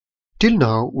Till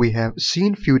now we have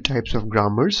seen few types of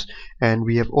grammars, and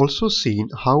we have also seen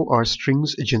how are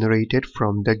strings generated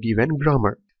from the given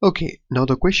grammar. Okay, now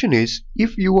the question is,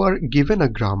 if you are given a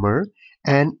grammar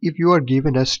and if you are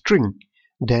given a string,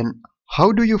 then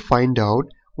how do you find out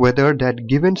whether that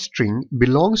given string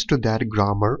belongs to that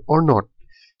grammar or not?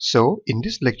 So in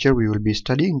this lecture we will be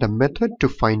studying the method to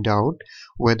find out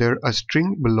whether a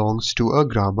string belongs to a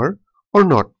grammar or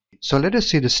not. So let us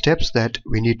see the steps that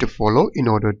we need to follow in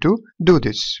order to do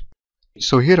this.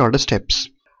 So here are the steps.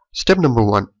 Step number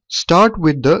 1. Start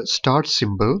with the start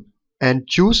symbol and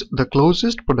choose the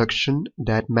closest production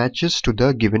that matches to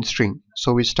the given string.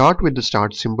 So we start with the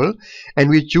start symbol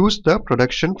and we choose the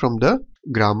production from the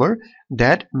grammar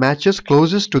that matches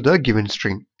closest to the given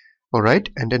string.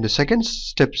 Alright, and then the second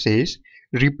step says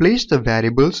replace the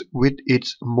variables with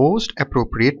its most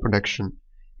appropriate production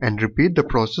and repeat the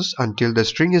process until the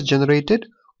string is generated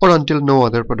or until no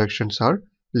other productions are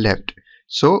left.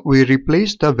 So we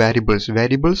replace the variables.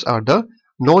 Variables are the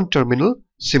non-terminal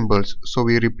symbols. So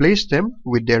we replace them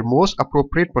with their most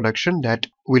appropriate production that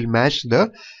will match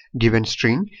the given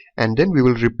string, and then we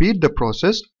will repeat the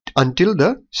process until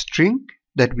the string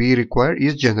that we require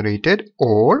is generated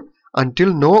or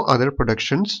until no other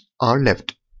productions are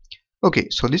left. Okay,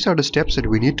 so these are the steps that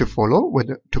we need to follow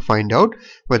to find out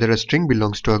whether a string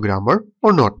belongs to a grammar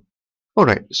or not.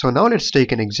 Alright, so now let's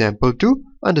take an example to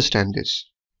understand this.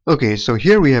 Okay, so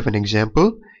here we have an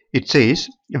example. It says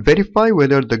verify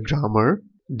whether the grammar,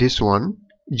 this one,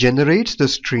 generates the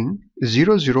string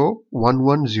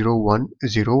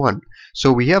 00110101.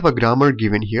 So we have a grammar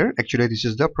given here. Actually this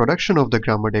is the production of the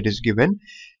grammar that is given.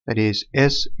 That is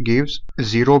S gives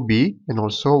 0B and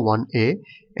also 1A,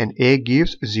 and A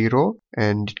gives 0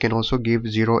 and it can also give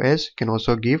 0S, can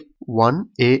also give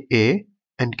 1AA,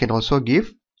 and can also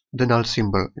give the null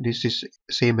symbol. This is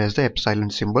same as the epsilon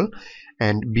symbol,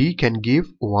 and B can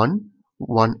give 1,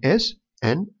 1S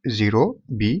and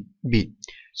 0BB.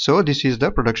 So this is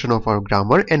the production of our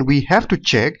grammar, and we have to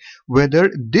check whether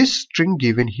this string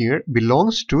given here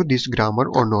belongs to this grammar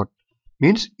or not.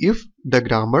 Means if the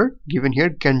grammar given here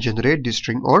can generate this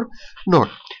string or not.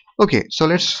 Okay, so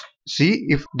let's see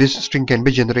if this string can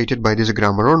be generated by this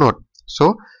grammar or not.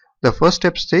 So the first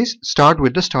step says start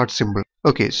with the start symbol.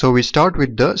 Okay, so we start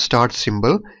with the start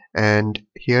symbol, and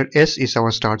here S is our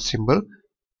start symbol.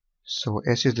 So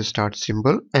S is the start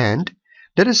symbol, and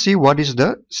let us see what is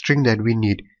the string that we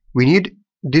need. We need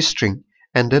this string,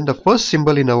 and then the first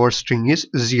symbol in our string is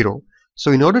 0.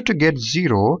 So in order to get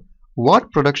 0,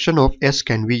 what production of S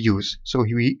can we use? So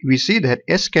we see that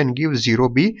S can give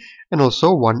 0B and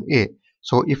also 1A.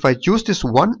 So if I choose this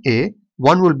 1A,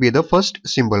 1 will be the first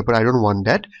symbol, but I don't want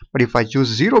that. But if I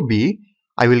choose 0B,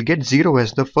 I will get 0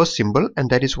 as the first symbol, and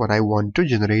that is what I want to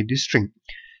generate this string.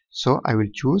 So I will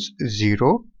choose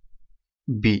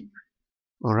 0B.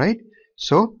 Alright,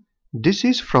 so this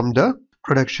is from the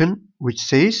production which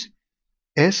says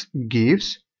S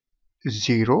gives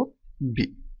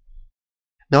 0B.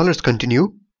 Now let's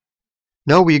continue.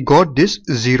 Now we got this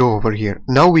 0 over here.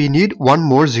 Now we need one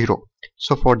more 0.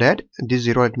 So for that, this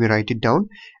 0, let me write it down.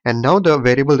 And now the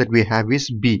variable that we have is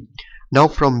B. Now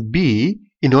from B,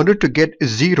 in order to get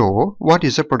 0, what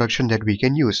is the production that we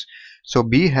can use? So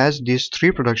B has these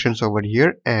three productions over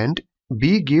here, and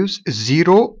B gives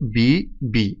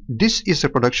 0BB. This is the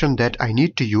production that I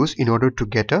need to use in order to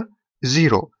get a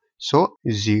 0. So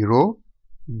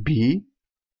 0BB.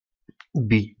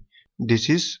 This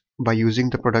is by using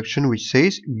the production which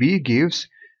says B gives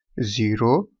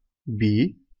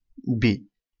 0BB.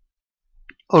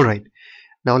 Alright,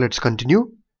 now let's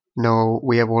continue. Now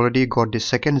we have already got the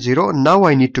second 0. Now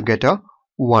I need to get a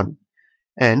 1.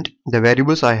 And the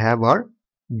variables I have are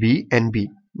B and B.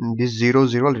 This 0,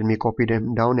 0, let me copy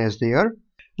them down as they are.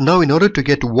 Now in order to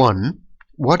get 1,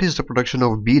 what is the production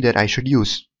of B that I should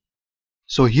use?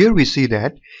 So here we see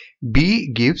that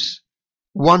B gives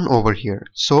 1 over here.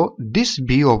 So this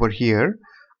B over here,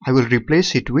 I will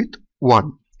replace it with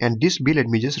 1. And this B, let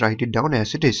me just write it down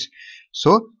as it is.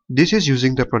 So this is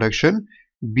using the production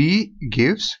B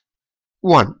gives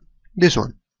 1. This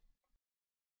one.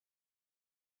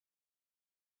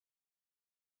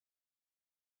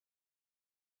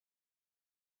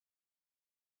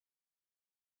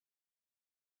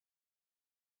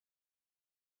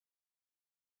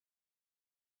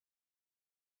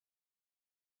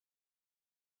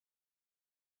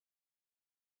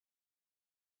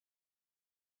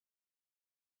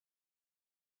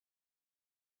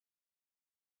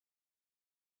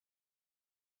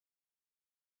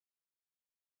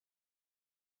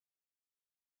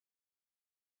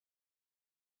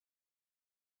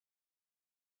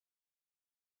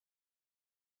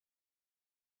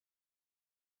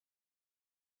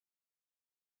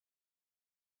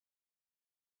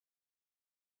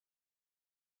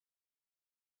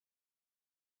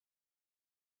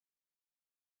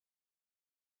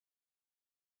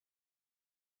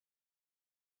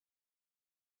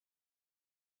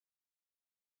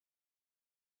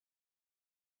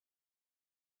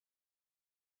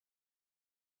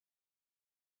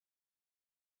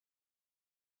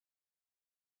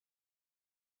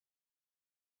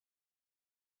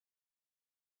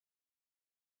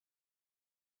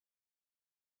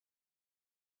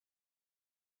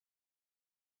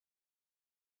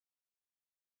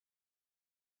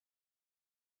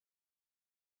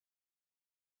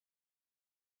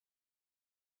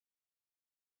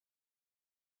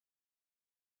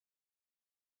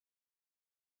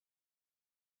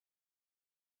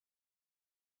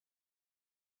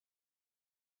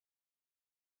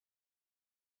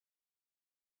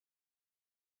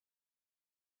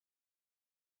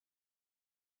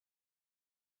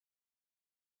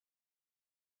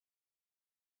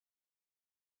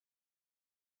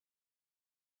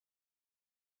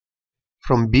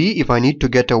 from B, if I need to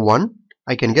get a 1,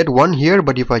 I can get 1 here,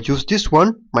 but if I choose this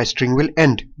one, my string will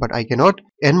end. But I cannot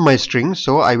end my string,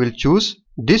 so I will choose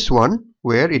this one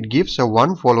where it gives a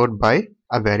 1 followed by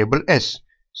a variable s.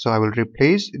 So I will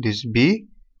replace this B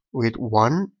with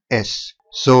 1s.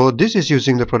 So this is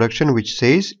using the production which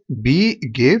says B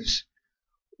gives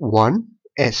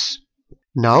 1s.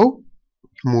 Now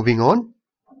moving on,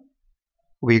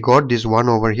 we got this 1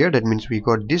 over here, that means we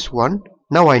got this one.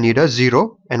 Now I need a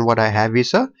 0, and what I have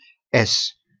is a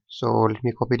s. So let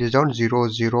me copy this down, 0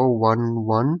 0 1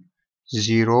 1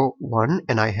 0 1,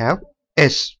 and I have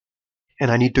s,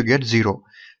 and I need to get 0.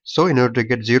 So in order to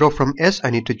get 0 from s, I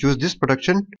need to choose this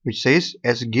production which says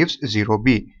s gives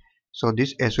 0b. So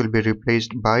this s will be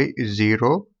replaced by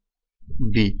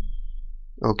 0b.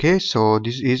 Okay, so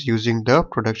this is using the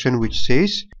production which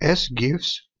says s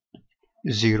gives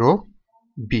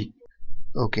 0b.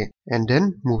 Okay, and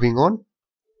then moving on,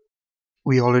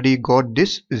 we already got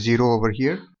this 0 over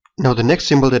here. Now the next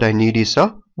symbol that I need is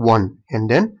a 1, and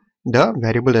then the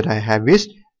variable that I have is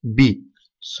b.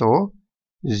 So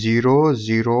 0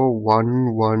 0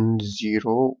 1 1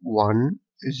 0 1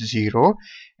 0,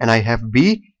 and I have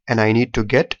b, and I need to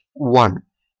get 1.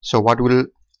 So what will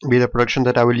be the production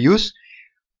that I will use?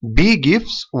 B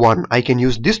gives 1. I can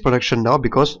use this production now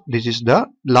because this is the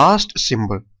last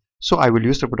symbol. So I will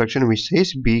use the production which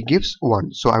says B gives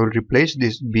 1. So I will replace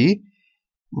this B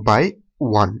by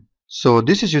 1. So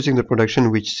this is using the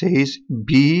production which says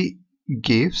B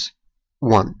gives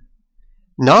 1.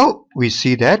 Now we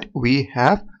see that we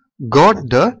have got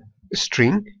the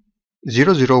string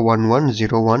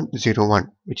 00110101,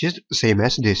 which is same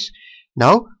as this.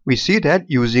 Now we see that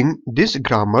using this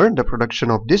grammar, the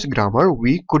production of this grammar,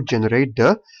 we could generate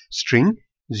the string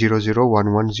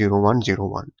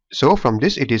 00110101. So from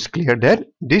this it is clear that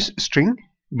this string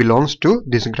belongs to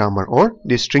this grammar, or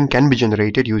this string can be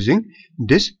generated using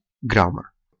this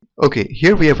grammar. Okay,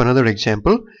 here we have another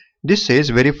example. This says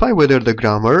verify whether the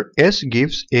grammar s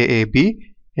gives AAB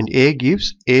and A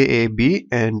gives AAB,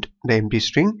 and the empty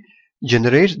string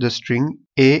generates the string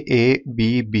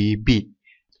AABBB.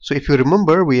 So if you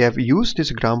remember, we have used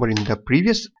this grammar in the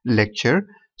previous lecture.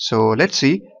 So let's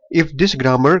see if this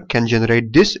grammar can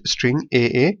generate this string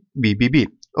AABBB.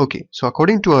 Okay, so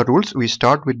according to our rules, we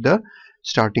start with the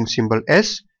starting symbol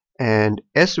s, and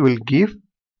s will give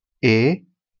AAB.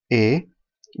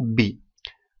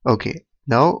 Okay,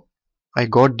 now I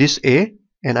got this A,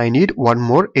 and I need one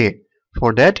more A.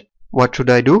 For that, what should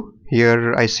I do?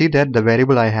 Here I see that the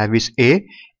variable I have is A,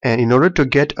 and in order to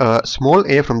get a small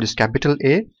a from this capital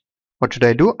A, what should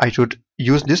I do? I should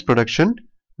use this production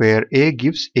where A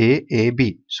gives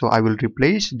AAB. So I will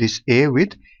replace this A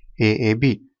with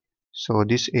AAB. So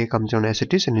this A comes down as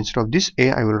it is, and instead of this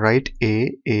A I will write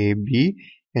AAB,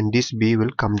 and this B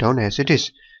will come down as it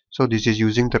is. So this is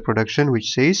using the production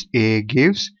which says A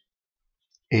gives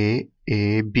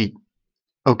AAB.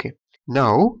 Okay,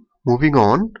 now moving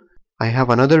on, I have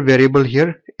another variable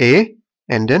here A,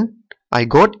 and then I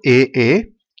got AA,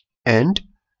 and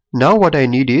now what I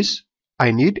need is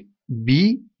I need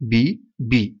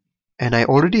BBB, and I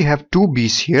already have two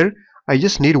B's here. I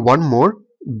just need one more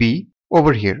B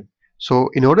over here. So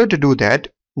in order to do that,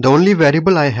 the only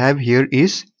variable I have here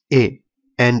is A,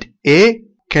 and A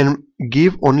can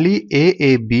give only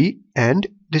AAB and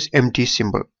this empty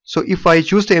symbol. So if I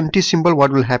choose the empty symbol,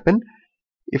 what will happen?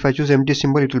 If I choose empty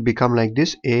symbol, it will become like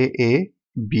this,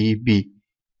 AABB.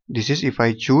 This is if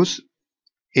I choose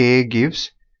A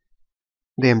gives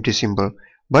the empty symbol,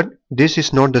 but this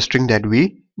is not the string that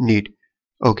we need.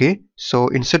 Okay, so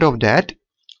instead of that,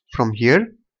 from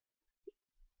here,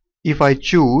 if I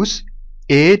choose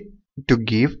A to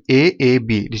give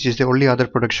AAB, this is the only other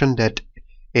production that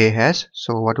A has.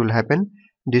 So what will happen?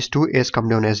 These two A's come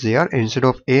down as they are, and instead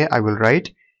of A I will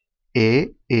write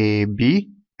AAB,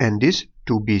 and these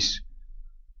two B's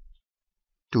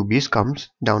comes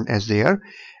down as they are,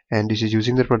 and this is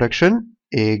using the production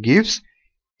A gives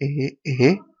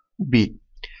AAB.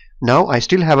 Now I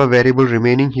still have a variable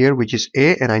remaining here which is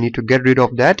A, and I need to get rid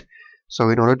of that. So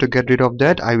in order to get rid of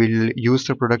that, I will use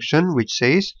the production which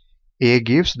says A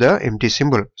gives the empty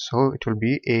symbol. So it will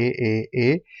be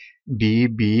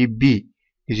AABBB.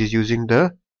 This is using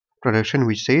the production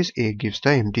which says A gives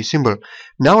the empty symbol.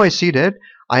 Now I see that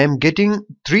I am getting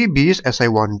 3 B's as I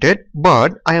wanted,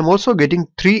 but I am also getting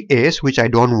 3 A's which I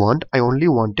don't want. I only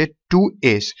wanted 2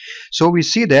 A's. So we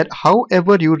see that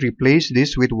however you replace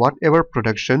this with whatever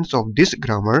productions of this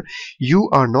grammar, you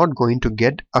are not going to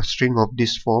get a string of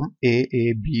this form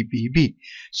AABBB.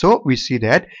 So we see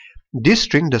that this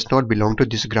string does not belong to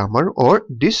this grammar, or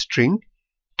this string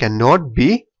cannot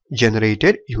be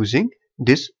generated using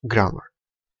this grammar.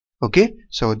 Okay,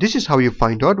 so this is how you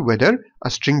find out whether a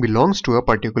string belongs to a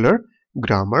particular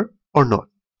grammar or not.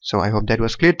 So I hope that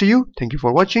was clear to you. Thank you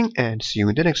for watching and see you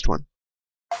in the next one.